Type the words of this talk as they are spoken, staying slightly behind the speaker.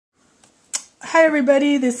Hi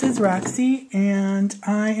everybody, this is Roxy and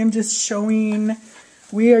I am just showing,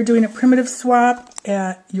 we are doing a primitive swap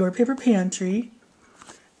at Your Paper Pantry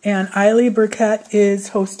and Eiley Burkett is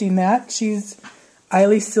hosting that. She's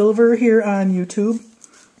Eiley Silver here on YouTube.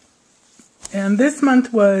 And this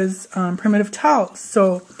month was primitive towels.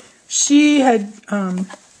 So she had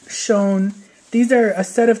shown, these are a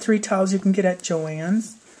set of 3 towels you can get at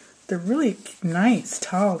Joann's. They're really nice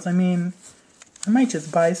towels. I mean, I might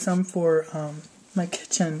just buy some for my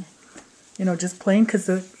kitchen, you know, just plain, because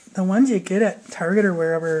the ones you get at Target or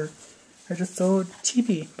wherever are just so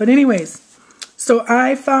cheapy. But anyways, so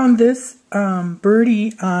I found this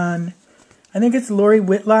birdie on, I think it's Lori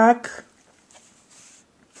Whitlock,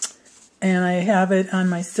 and I have it on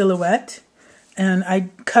my silhouette, and I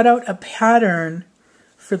cut out a pattern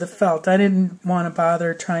for the felt. I didn't want to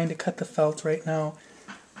bother trying to cut the felt right now.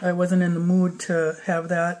 I wasn't in the mood to have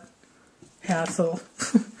that hassle.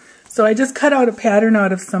 So I just cut out a pattern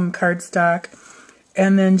out of some cardstock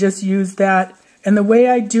and then just use that. And the way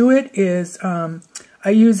I do it is I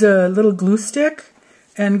use a little glue stick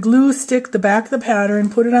and glue stick the back of the pattern,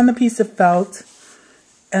 put it on the piece of felt,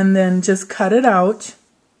 and then just cut it out.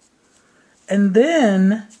 And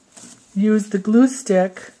then use the glue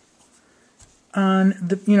stick on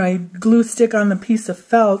the, I glue stick on the piece of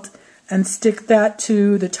felt and stick that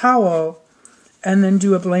to the towel and then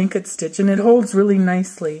do a blanket stitch, and it holds really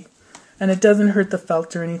nicely and it doesn't hurt the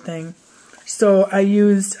felt or anything. So I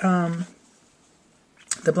used the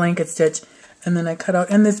blanket stitch and then I cut out,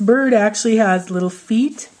 and this bird actually has little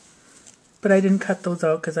feet, but I didn't cut those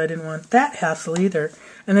out because I didn't want that hassle either.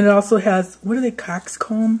 And then it also has, what are they,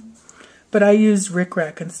 coxcomb? But I used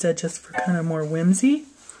rickrack instead just for kind of more whimsy.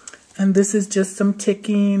 And this is just some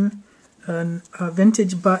ticking, a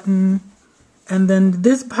vintage button, and then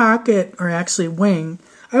this pocket, or actually wing.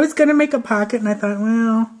 I was going to make a pocket and I thought,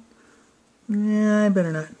 well, yeah, I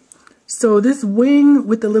better not. So this wing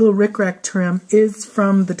with the little rickrack trim is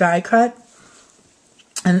from the die cut.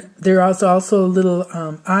 And there is also a little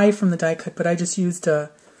eye from the die cut, but I just used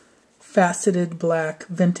a faceted black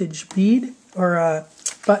vintage bead, or a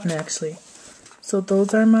button actually. So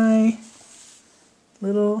those are my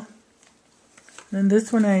little, and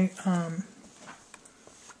this one I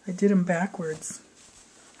did them backwards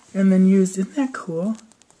and then used, isn't that cool?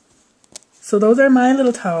 So those are my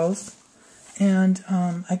little towels, and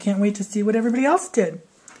I can't wait to see what everybody else did.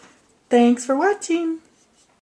 Thanks for watching.